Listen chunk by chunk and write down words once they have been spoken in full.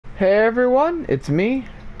Hey everyone, it's me,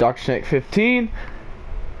 Dr. Snake 15,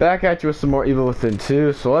 back at you with some more Evil Within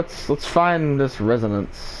 2. So let's find this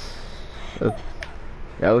resonance. Yeah,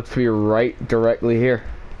 it looks to be right directly here.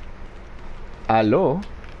 Hello?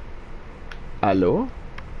 Hello?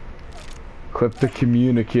 Equip the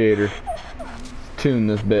communicator. Tune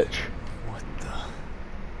this bitch. What the?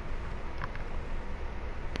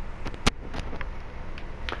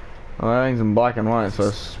 Well, everything's in black and white, so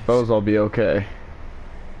I suppose I'll be okay.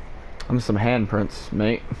 I'm some handprints,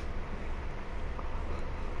 mate.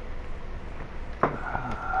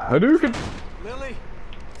 Hadouken! Lily?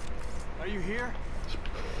 Are you here?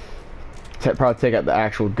 Probably take out the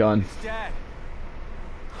actual gun. It's Dad.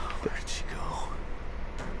 Where'd she go?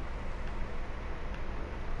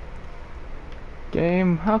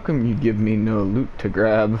 Game, how come you give me no loot to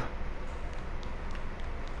grab?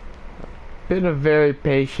 Been a very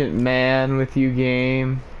patient man with you,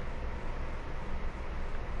 game.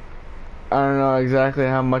 I don't know exactly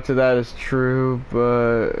how much of that is true,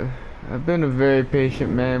 but I've been a very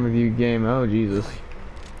patient man with you, game. Oh, Jesus. Lily.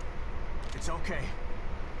 It's okay.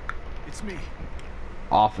 It's me.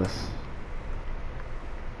 Office.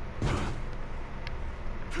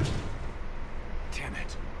 Damn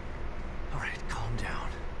it. Alright, calm down.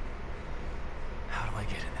 How do I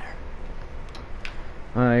get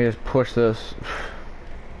in there? I just push this.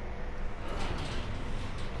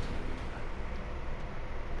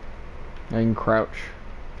 I can crouch,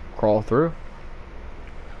 crawl through.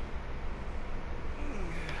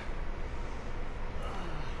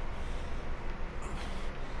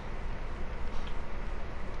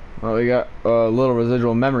 Well, we got a little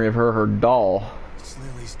residual memory of her doll. It's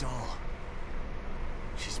Lily's doll.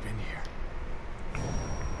 She's been here.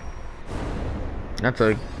 That's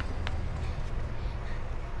a...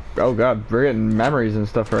 Oh god, we're getting memories and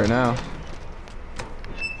stuff right now.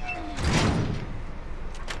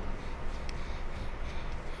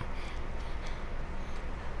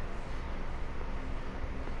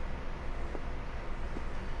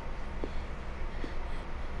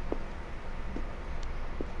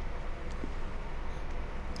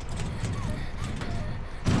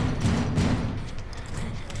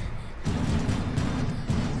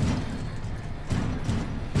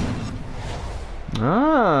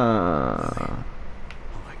 Ah.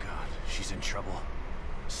 Oh my god, she's in trouble.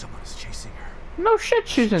 Someone is chasing her. No shit,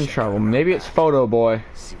 she's in trouble. Maybe it's Photo Boy.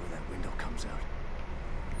 See where that window comes out.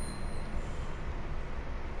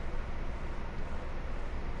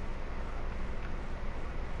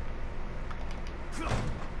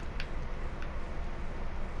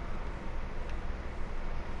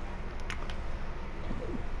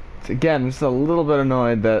 Again, just a little bit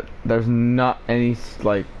annoyed that there's not any,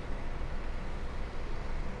 like...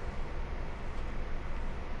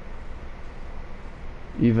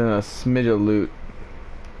 even a smidge of loot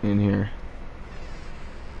in here.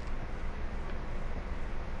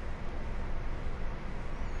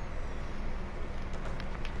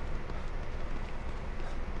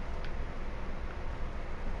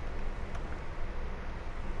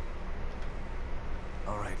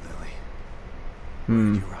 Alright, Lily.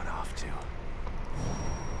 Hmm. Where'd you run off to?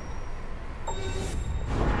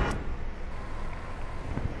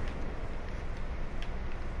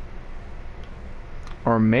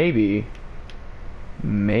 Or maybe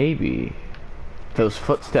those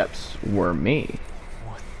footsteps were me.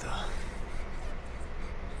 What the?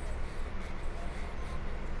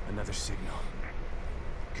 Another signal.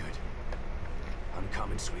 Good. I'm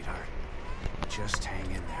coming, sweetheart. Just hang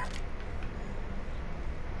in there.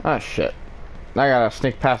 Ah, shit. I gotta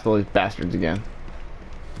sneak past all these bastards again.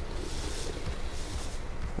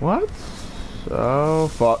 What? Oh,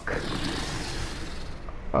 fuck.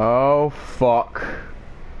 Oh, fuck.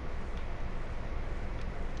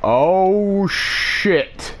 Oh,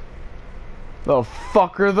 shit. The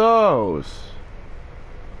fuck are those?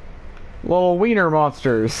 Little wiener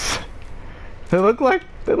monsters. They look like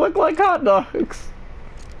hot dogs.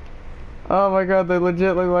 Oh my god, they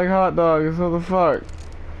legit look like hot dogs. What the fuck?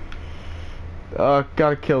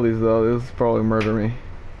 Gotta kill these though. This will probably murder me.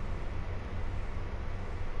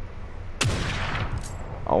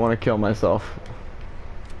 I want to kill myself.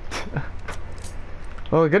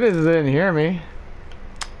 Well, the good news is they didn't hear me.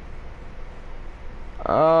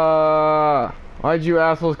 Why'd you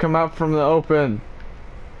assholes come out from the open?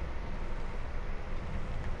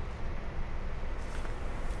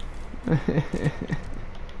 I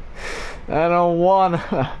don't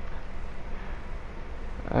wanna.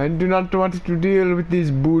 I do not want to deal with this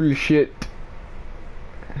bullshit.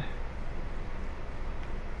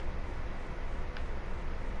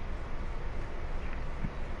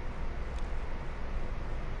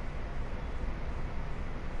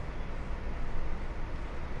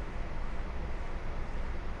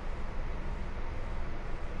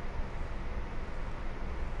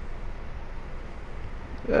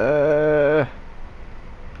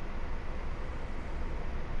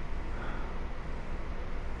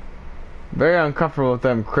 Very uncomfortable with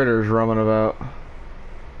them critters roaming about.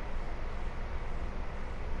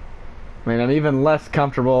 I mean, I'm even less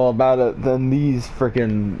comfortable about it than these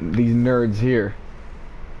nerds here.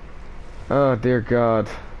 Oh dear God.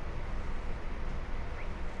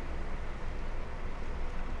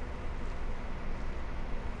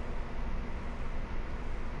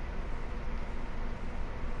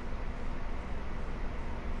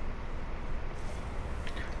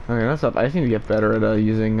 Okay, that's up. I just need to get better at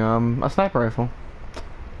using a sniper rifle.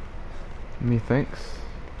 Methinks.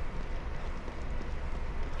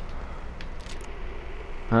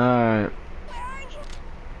 Alright.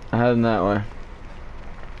 Heading that way.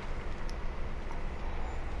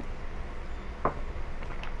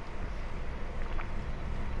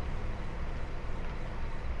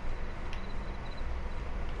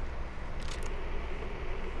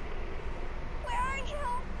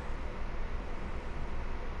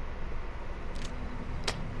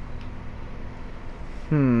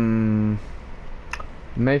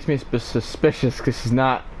 Makes me suspicious because she's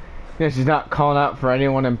not, you know, she's not calling out for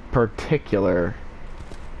anyone in particular.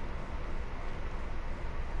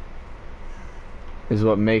 Is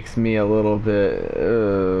what makes me a little bit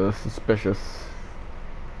suspicious.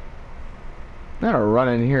 I'm gonna run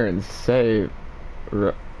in here and say, I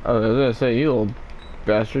was gonna say, you little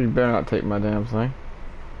bastard, you better not take my damn thing.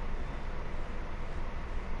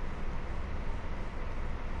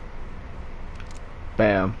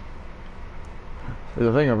 Bam. There's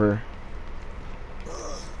a thing over here.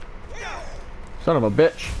 Son of a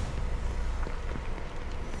bitch.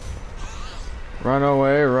 Run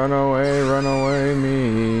away, run away, run away,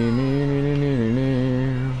 me.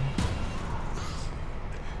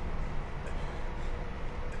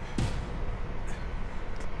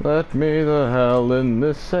 Let me the hell in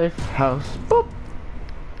this safe house. Boop.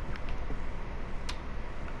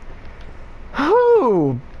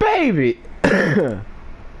 Oh, baby.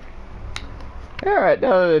 Alright,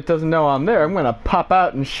 now that it doesn't know I'm there, I'm gonna pop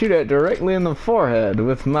out and shoot it directly in the forehead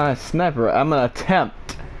with my sniper. I'm gonna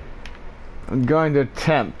attempt. I'm going to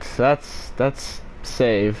attempt. That's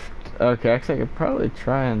saved. Okay, actually I could probably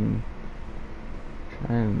try and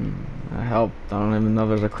help. I don't even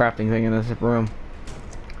know if there's a crafting thing in this room.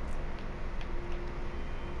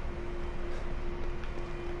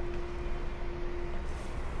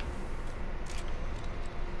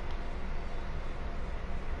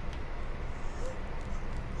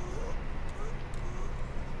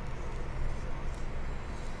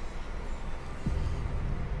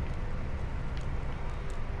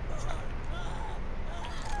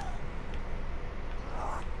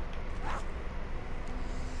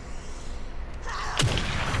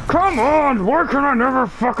 Come on! Why can I never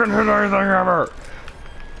fucking hit anything ever?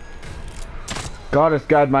 God has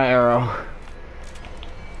guided my arrow.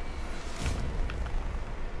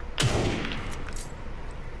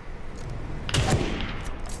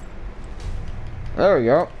 There we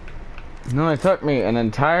go. It only took me an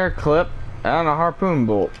entire clip and a harpoon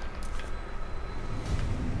bolt.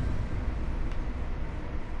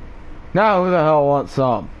 Now who the hell wants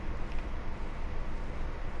some?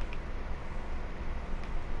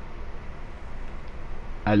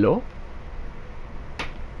 Hello?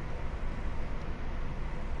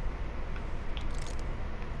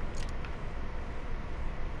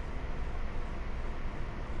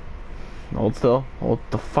 Hold still. Hold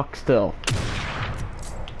the fuck still.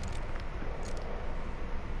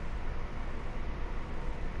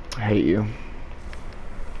 I hate you.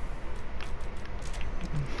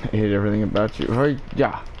 I hate everything about you. Oh,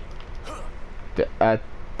 yeah.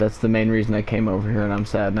 That's the main reason I came over here, and I'm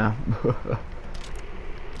sad now.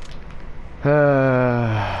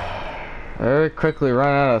 Very quickly run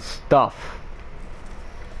out of stuff.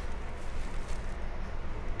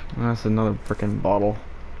 That's another freaking bottle.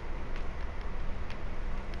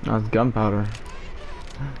 That's gunpowder.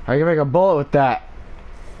 I can make a bullet with that.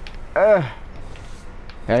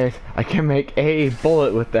 Hey, I can make a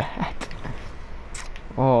bullet with that.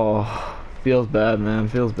 Oh, feels bad, man.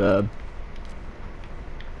 Feels bad.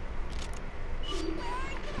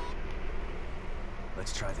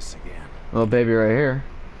 Let's try this again. Little baby right here.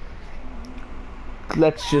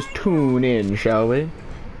 Let's just tune in, shall we?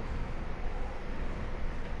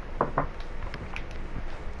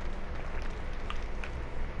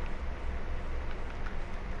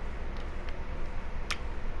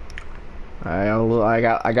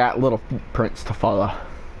 I got little footprints to follow.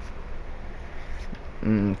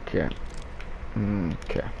 Okay.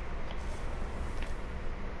 Okay.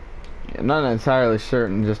 I'm not entirely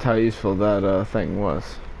certain just how useful that thing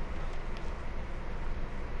was.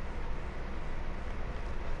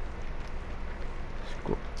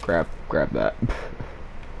 Grab that.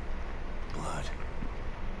 Blood.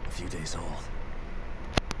 A few days old.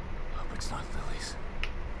 Hope it's not Lily's.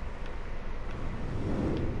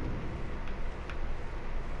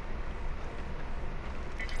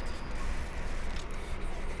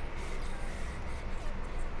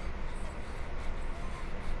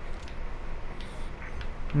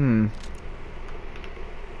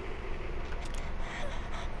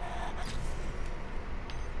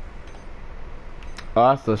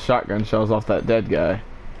 Oh, that's the shotgun shells off that dead guy.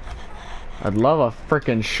 I'd love a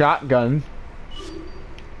frickin' shotgun.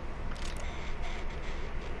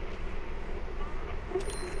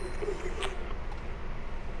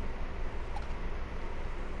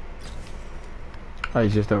 Oh,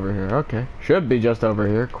 he's just over here. Okay. Should be just over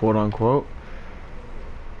here, quote unquote.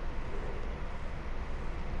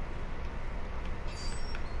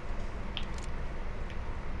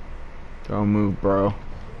 Don't move, bro.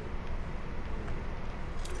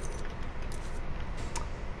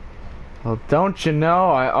 Well, don't you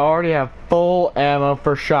know, I already have full ammo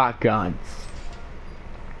for shotguns.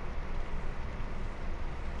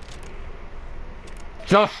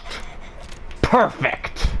 Just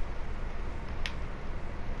perfect.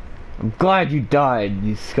 I'm glad you died,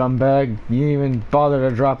 you scumbag. You didn't even bother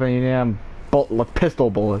to drop any damn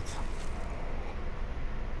pistol bullets.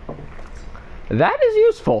 That is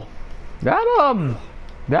useful.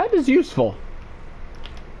 That is useful.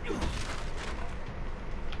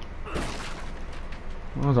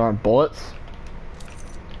 Those aren't bullets.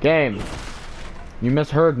 Game. You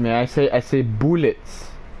misheard me. I say bullets,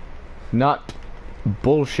 not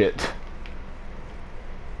bullshit.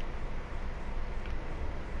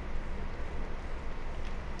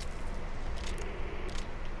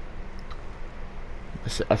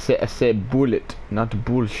 I say bullet, not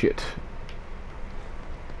bullshit.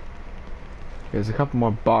 There's a couple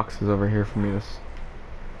more boxes over here for me to.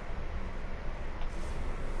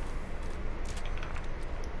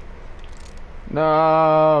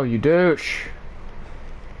 No, you douche.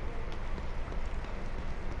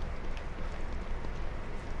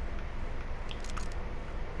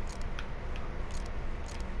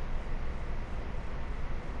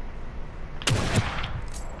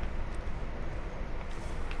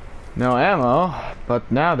 No ammo, but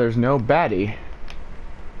now there's no baddie.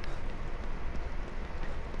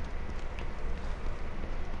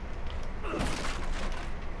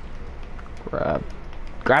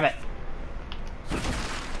 Grab it.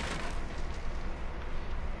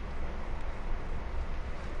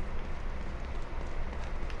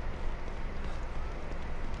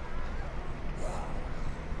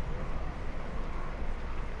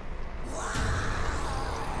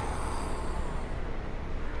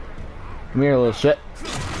 Come here, little shit.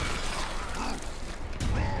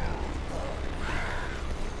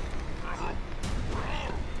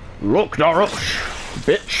 Look, Darush,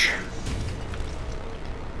 bitch.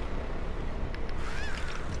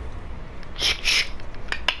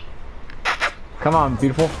 Come on,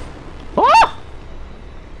 beautiful. Ah!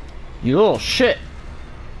 You little shit.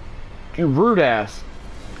 You rude ass.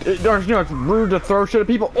 Don't you know it's rude to throw shit at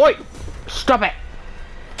people? Oi! Stop it!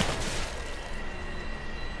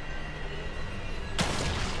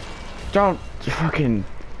 Don't fucking...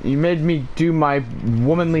 You made me do my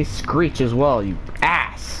womanly screech as well, you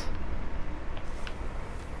ass.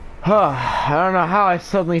 I don't know how I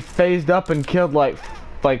suddenly phased up and killed like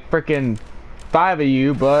freaking 5 of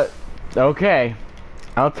you, but okay.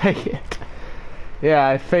 I'll take it. Yeah,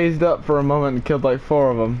 I phased up for a moment and killed like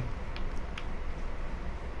 4 of them.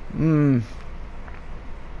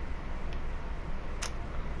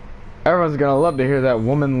 Everyone's gonna love to hear that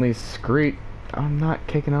womanly screech. I'm not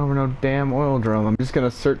kicking over no damn oil drum. I'm just gonna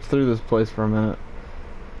search through this place for a minute.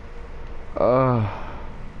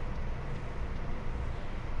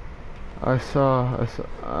 I saw,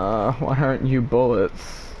 why aren't you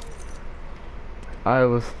bullets? I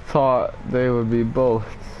was thought they would be bullets.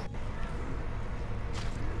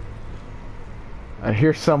 I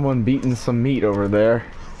hear someone beating some meat over there.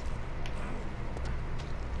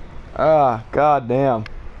 God damn.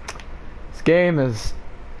 This game is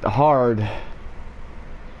hard.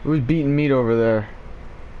 Who's beating meat over there?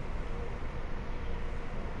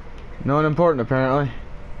 No one important, apparently.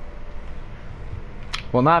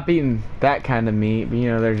 Well, not beating that kind of meat, but you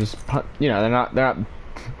know, they're just, you know, they're not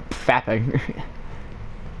fapping.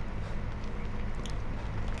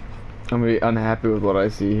 I'm gonna be unhappy with what I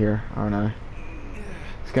see here, aren't I?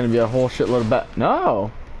 It's gonna be a whole shitload of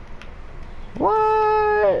no!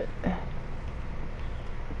 What?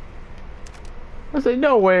 I say,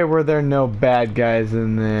 no way were there no bad guys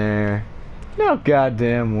in there. No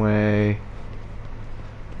goddamn way.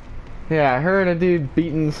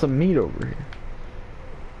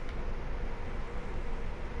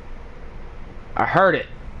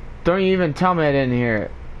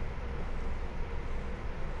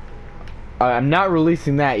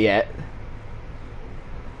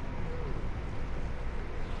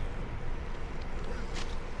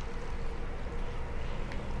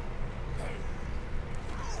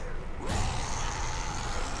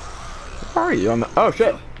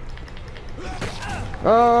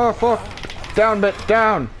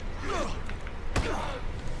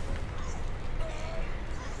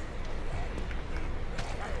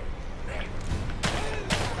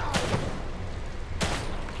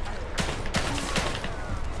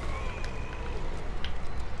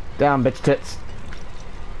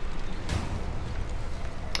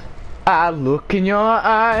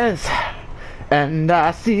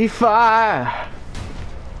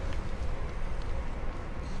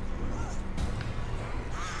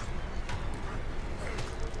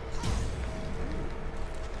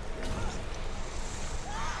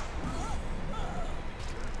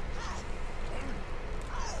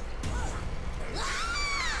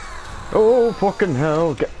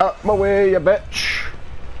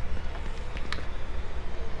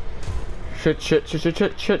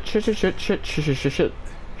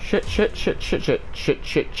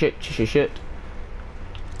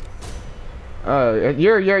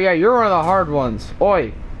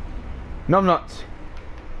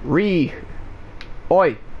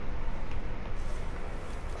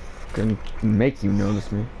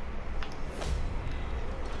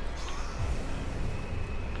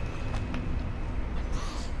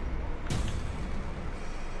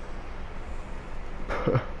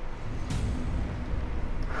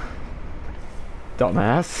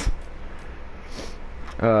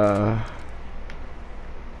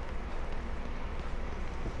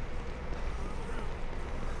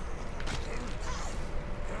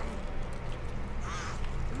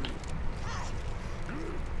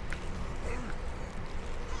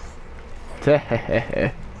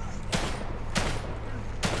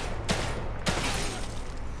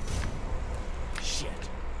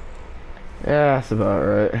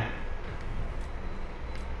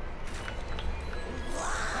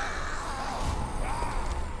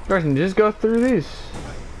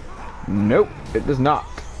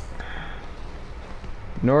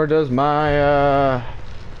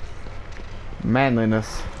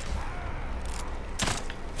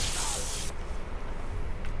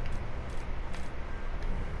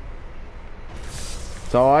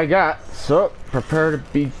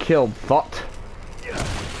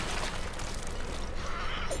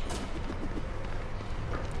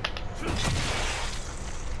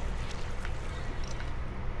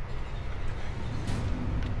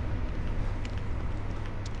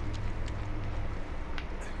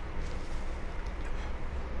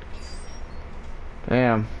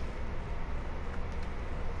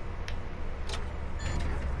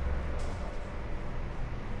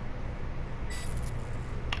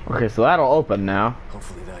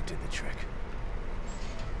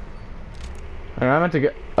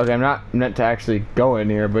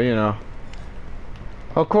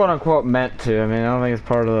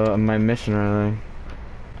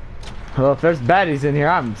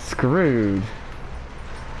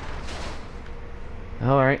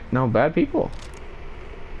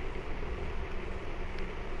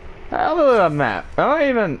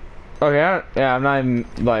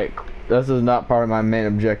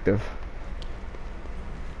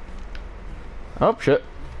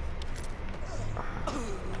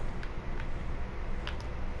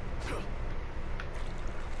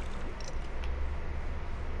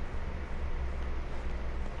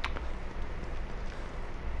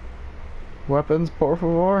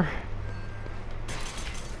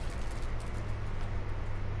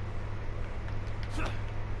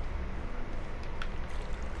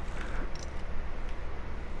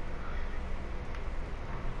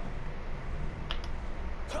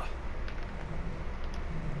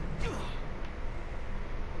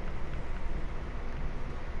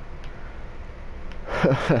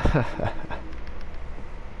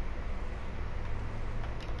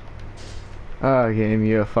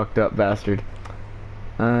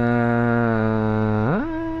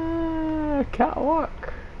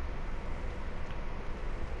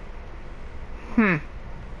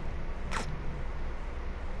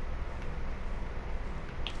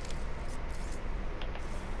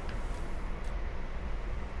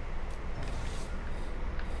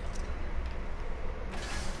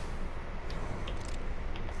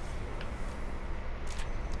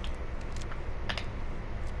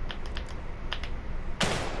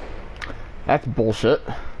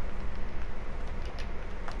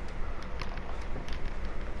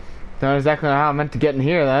 Not exactly how I meant to get in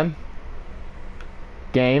here then.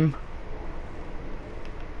 Game.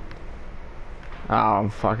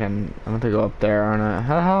 Oh, I'm gonna go up there, aren't I?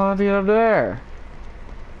 How the hell do I have to get up there?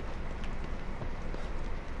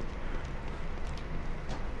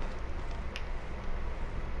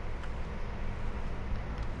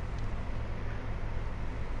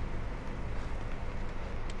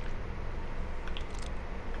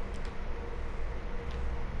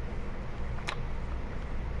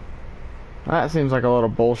 That seems like a little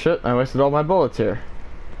bullshit. I wasted all my bullets here.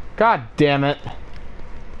 God damn it.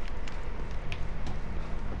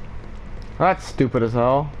 That's stupid as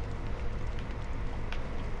hell.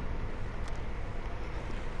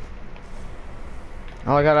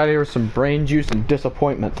 All I got out of here was some brain juice and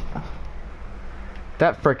disappointment.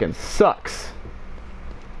 That frickin' sucks.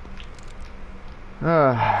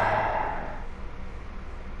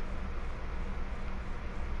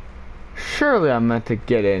 Surely I'm meant to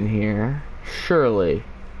get in here. Surely.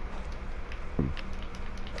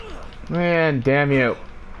 Man, damn you.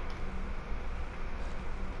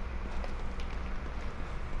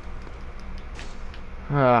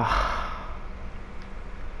 Oh,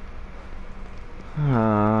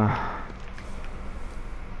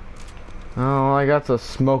 I got the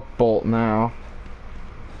smoke bolt now.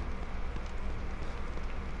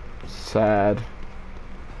 Sad.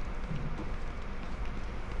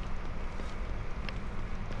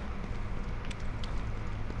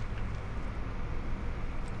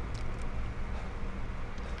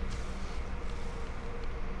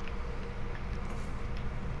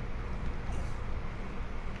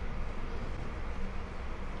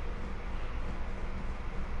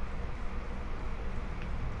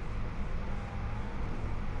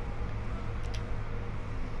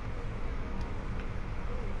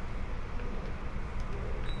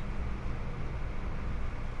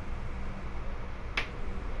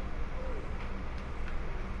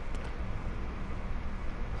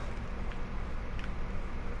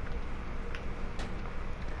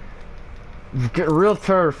 Getting real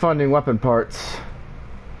tired of finding weapon parts.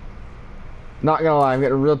 Not gonna lie, I'm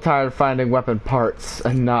getting real tired of finding weapon parts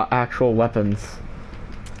and not actual weapons.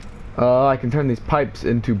 I can turn these pipes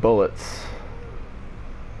into bullets.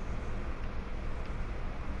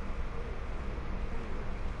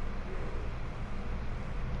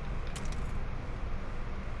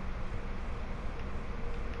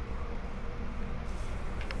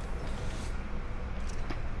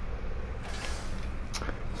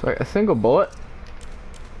 So a single bullet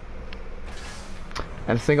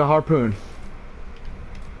and a single harpoon.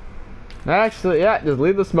 Actually, yeah, just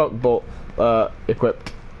leave the smoke bolt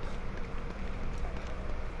equipped.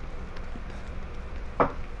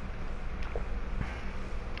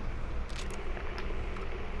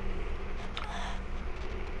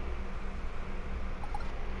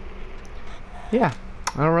 Yeah,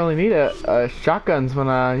 I don't really need shotguns when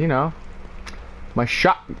you know. I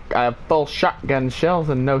have full shotgun shells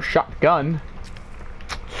and no shotgun.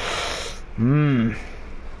 Tune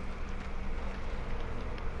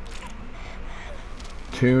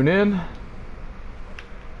in.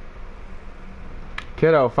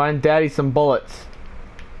 Kiddo, find daddy some bullets.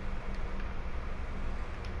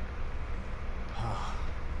 Oh,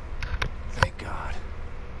 thank God.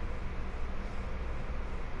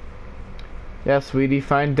 Yeah, sweetie,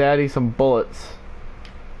 find daddy some bullets.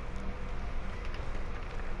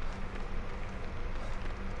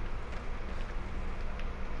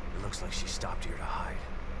 Looks like she stopped here to hide.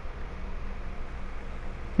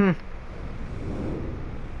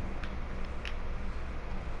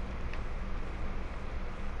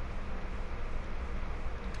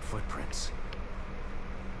 Footprints.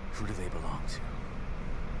 Who do they belong to?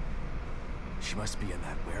 She must be in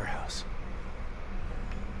that warehouse.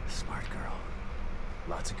 Smart girl.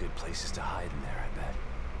 Lots of good places to hide in there, I bet.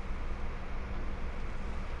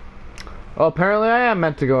 Well, apparently I am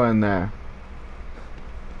meant to go in there.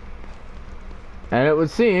 And it would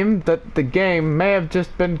seem that the game may have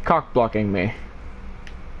just been cock-blocking me.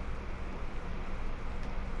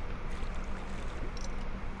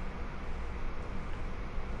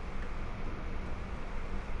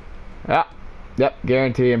 Yeah. Yep,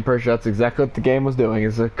 guarantee I'm pretty sure that's exactly what the game was doing,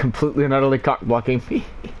 is completely and utterly cock-blocking me.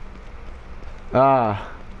 Oh,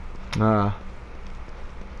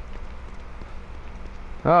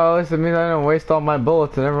 at least it means I don't waste all my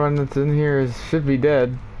bullets and everyone that's in here should be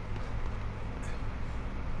dead.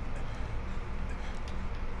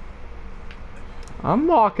 I'm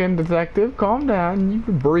walking, detective. Calm down. You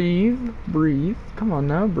can breathe. Breathe. Come on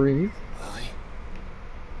now, breathe.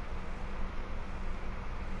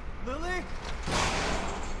 Lily? Lily?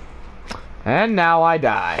 And now I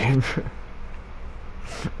die.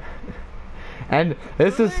 And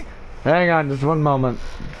this is... Hang on, just one moment.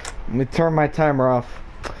 Let me turn my timer off.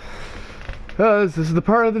 This is the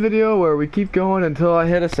part of the video where we keep going until I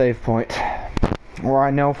hit a save point. Or I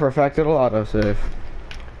know for a fact it'll autosave.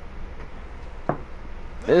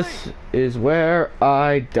 This is where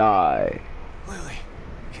I die. Lily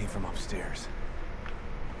came from upstairs.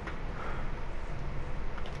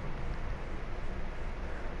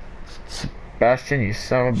 Sebastian, you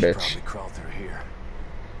son of a She bitch. probably crawled through here.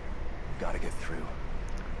 Gotta get through.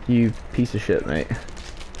 You piece of shit, mate.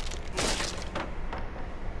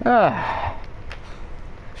 Ah.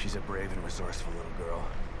 She's a brave and resourceful little girl.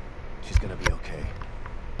 She's gonna be okay.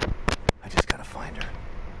 I just gotta find her.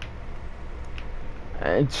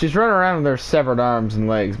 And she's running around with her severed arms and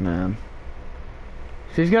legs, man.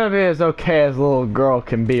 She's gonna be as okay as a little girl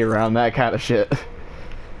can be around that kind of shit.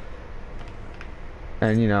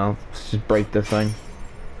 And you know, let's just break this thing.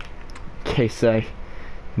 In case I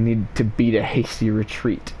need to beat a hasty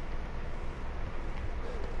retreat.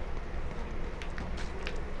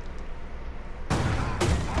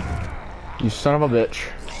 You son of a bitch.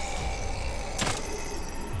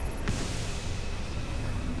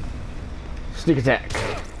 Sneak attack.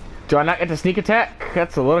 Do I not get to sneak attack?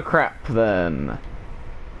 That's a little crap then.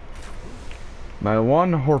 My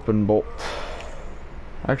one Horpin bolt.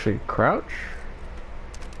 Actually, crouch?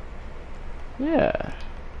 Yeah.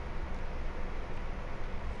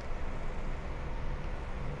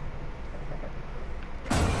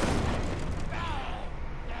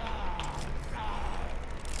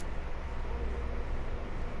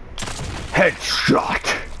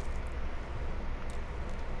 Headshot.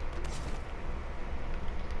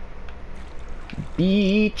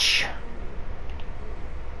 Beach.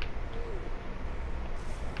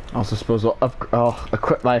 Also suppose I'll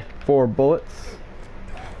equip my 4 bullets.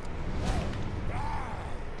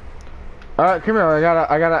 Alright, come here, I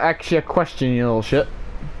gotta ask you a question, you little shit.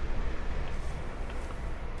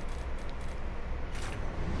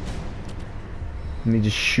 Let me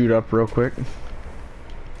just shoot up real quick.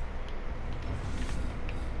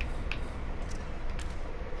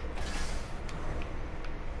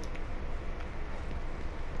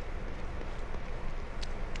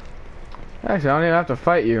 Actually, I don't even have to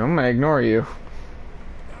fight you. I'm gonna ignore you,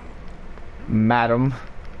 madam.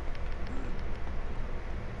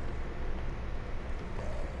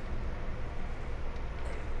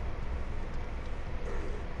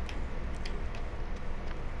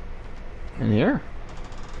 In here?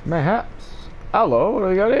 Mayhaps. Hello, what do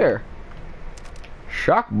we got here?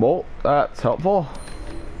 Shock bolt, that's helpful.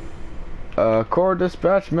 Core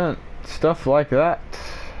dispatchment, stuff like that.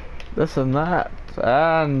 This and that.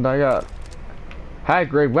 And I got high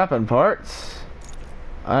grade weapon parts.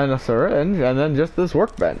 And a syringe, and then just this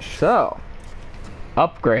workbench. So,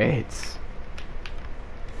 upgrades.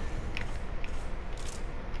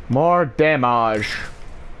 More damage.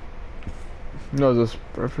 No, is this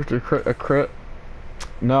perfect a crit?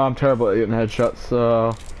 No, I'm terrible at getting headshots,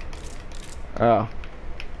 so... Oh.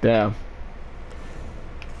 Damn.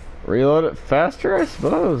 Reload it faster, I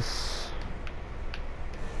suppose.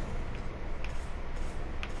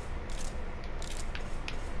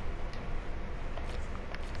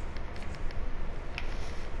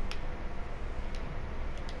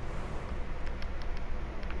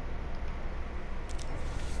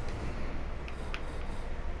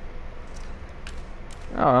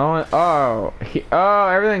 Oh,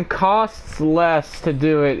 everything costs less to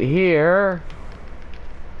do it here.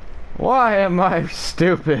 Why am I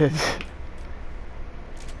stupid?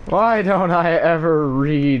 Why don't I ever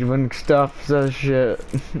read when stuff says shit?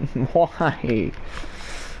 Why?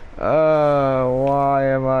 Why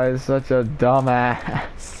am I such a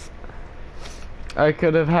dumbass? I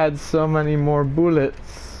could have had so many more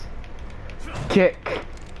bullets. Kick.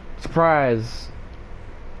 Surprise.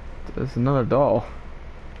 There's another doll.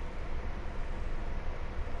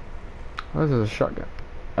 This is a shotgun.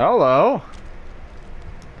 Hello.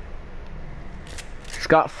 It's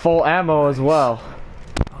got full ammo as well.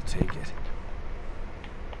 I'll take it.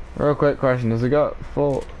 Real quick question, does it got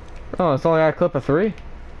full... Oh, it's only got a clip of 3?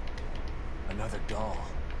 Another doll.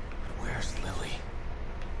 But where's Lily?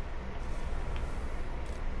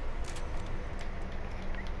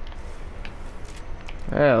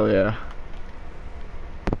 Hell yeah.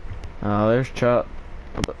 Oh, there's Chop.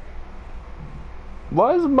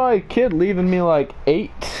 Why is my kid leaving me like 8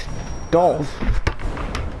 dolls?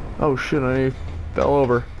 Oh shit, I fell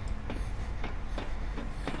over.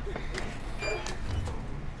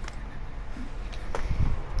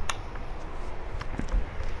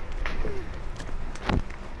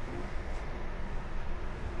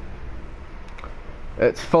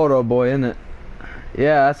 It's Photo Boy, isn't it?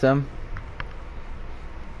 Yeah, that's him.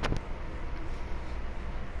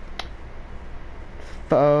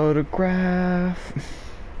 photograph.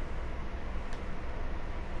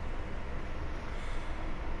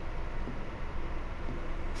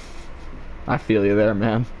 I feel you there,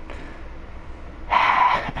 man.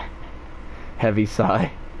 Heavy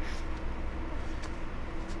sigh.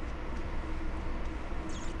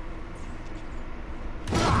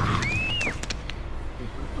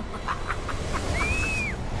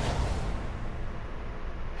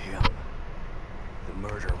 Him. The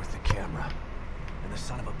murderer with the camera. And the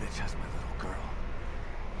son of a bitch has my little girl.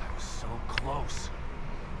 I was so close.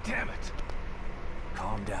 Damn it.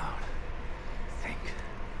 Calm down. Think.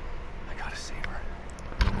 I gotta save her.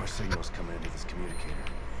 No more signals coming into this communicator.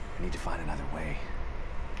 I need to find another way.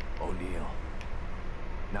 O'Neill.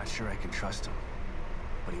 Not sure I can trust him.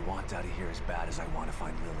 But he wants out of here as bad as I want to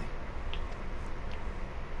find Lily.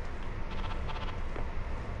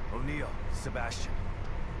 O'Neill, Sebastian.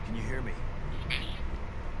 Can you hear me?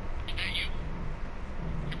 Is that you?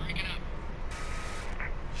 You're breaking up.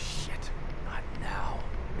 Shit. Not now.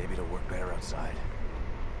 Maybe it'll work better outside.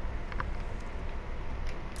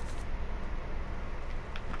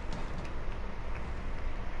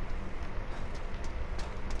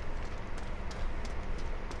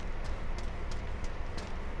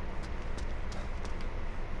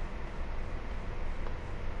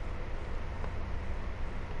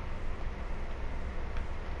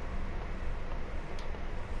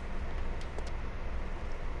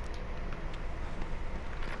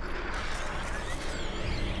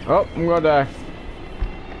 Oh, I'm gonna die.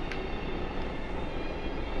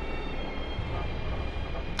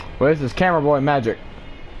 Where's this camera boy magic?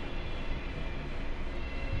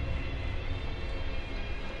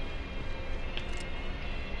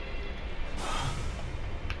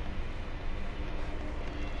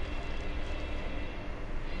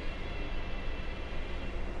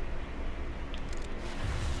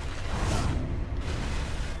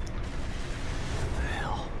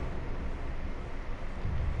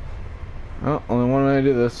 Oh, only one way to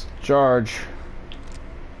do this. Charge.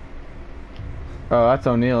 Oh, that's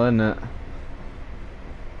O'Neill, isn't it?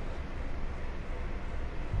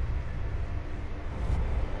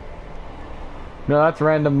 No, that's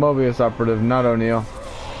random Mobius operative, not O'Neill.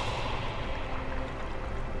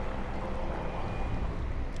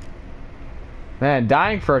 Man,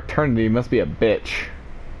 dying for eternity must be a bitch.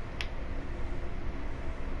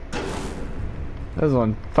 This is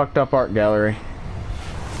one fucked up art gallery.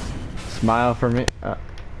 Smile for me. Hold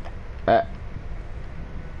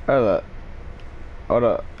up. Hold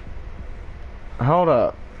up. Hold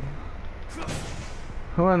up.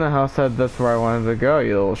 Who in the hell said that's where I wanted to go,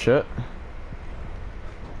 you little shit?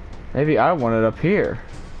 Maybe I want it up here.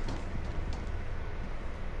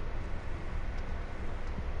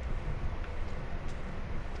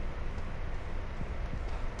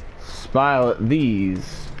 Smile at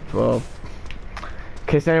these. Well,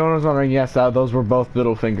 in case anyone was wondering, yes, those were both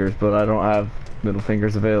middle fingers, but I don't have middle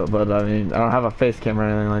fingers available. But I mean, I don't have a face camera or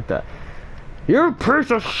anything like that. You're a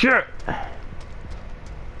piece of shit!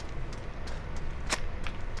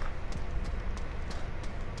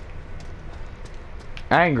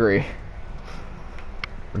 Angry.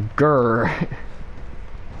 Grr.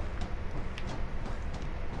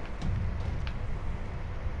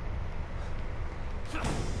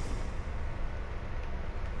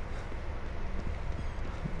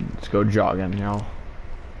 Let's go jogging, y'all.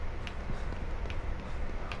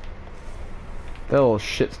 That little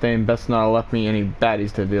shit stain best not have left me any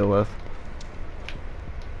baddies to deal with.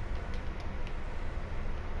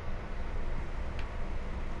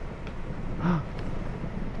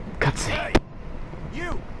 Cutscene. Hey!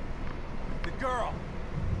 You! The girl!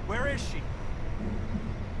 Where is she?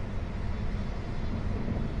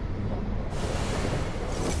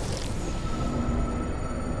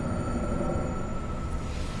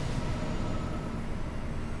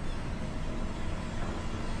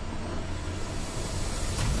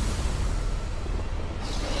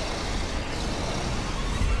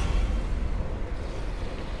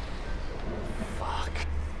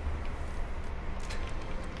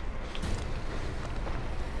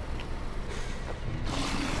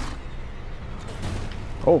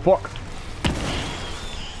 Oh fuck.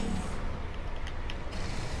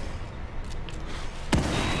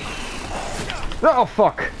 Oh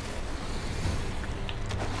fuck.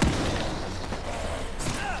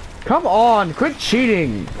 Come on, quit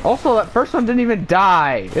cheating. Also, that first one didn't even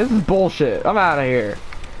die. This is bullshit. I'm out of here.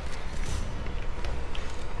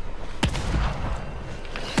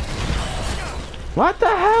 What the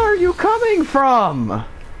hell are you coming from?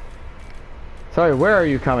 Sorry, where are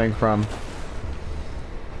you coming from?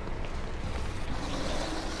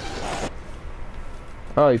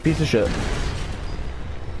 Oh, you piece of shit.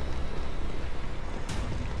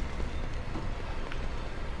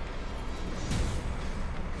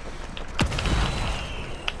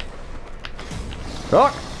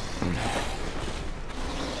 Look!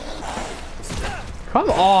 Come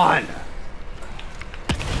on!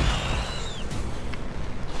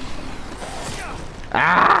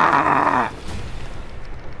 Ah!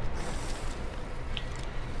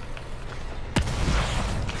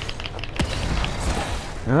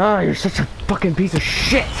 Oh, you're such a fucking piece of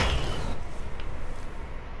shit!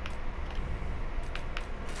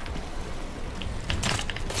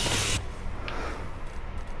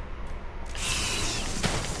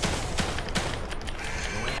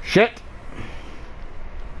 Shit!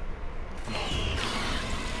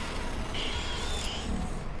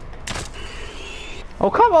 Oh,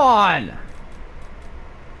 come on!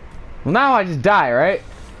 Well, now I just die, right?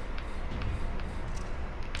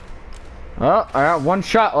 Well, I got one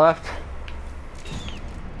shot left.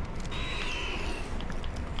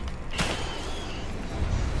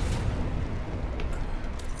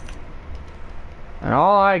 And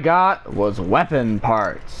all I got was weapon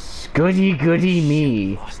parts. Goody goody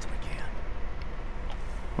me. Lost him again.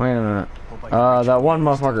 Wait a minute. That one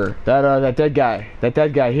motherfucker. That dead guy. That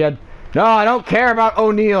dead guy. He had... No, I don't care about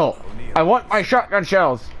O'Neil. I want my shotgun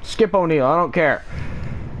shells. Skip O'Neil. I don't care.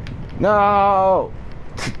 No.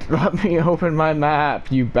 Let me open my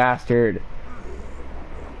map, you bastard.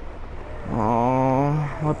 Oh,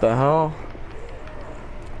 what the hell?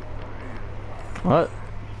 What?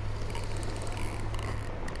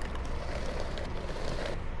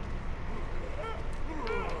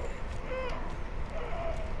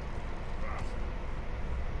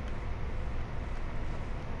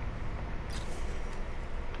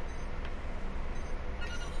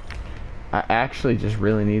 I actually just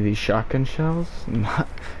really need these shotgun shells.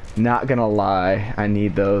 Not gonna lie, I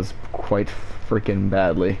need those quite freaking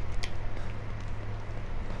badly.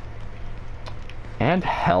 And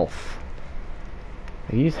health.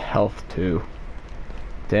 I use health too.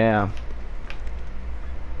 Damn.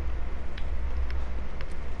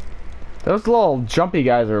 Those little jumpy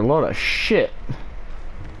guys are a load of shit.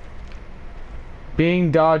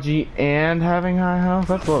 Being dodgy and having high health,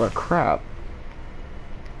 that's a load of crap.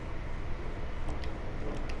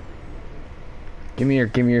 Give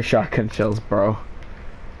me your shotgun shells, bro.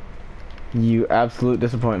 You absolute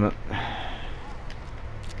disappointment.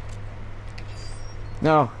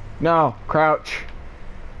 No, no, crouch.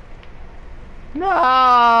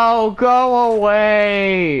 No, go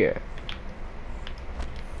away.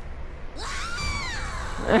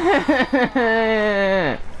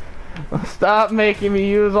 Stop making me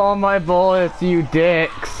use all my bullets, you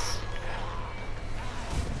dicks.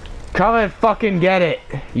 Come and fucking get it,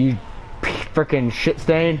 you frickin' shit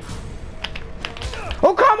stain.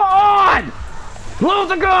 Oh, come on! Load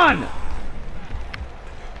the gun!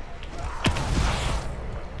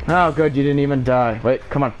 Oh, good, you didn't even die. Wait,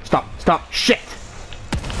 come on, stop, shit!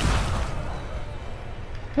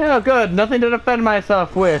 Oh, good, nothing to defend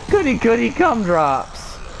myself with. Goody goody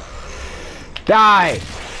gumdrops. Die!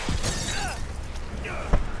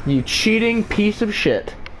 You cheating piece of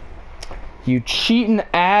shit. You cheating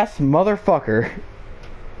ass motherfucker.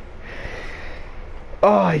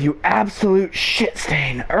 Oh, you absolute shit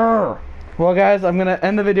stain. Urgh. Well, guys, I'm gonna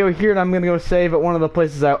end the video here, and I'm gonna go save at one of the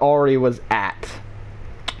places I already was at,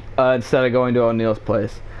 instead of going to O'Neil's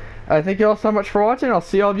place. Thank you all so much for watching. I'll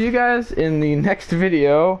see all of you guys in the next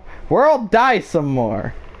video, where I'll die some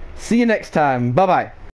more. See you next time. Bye bye.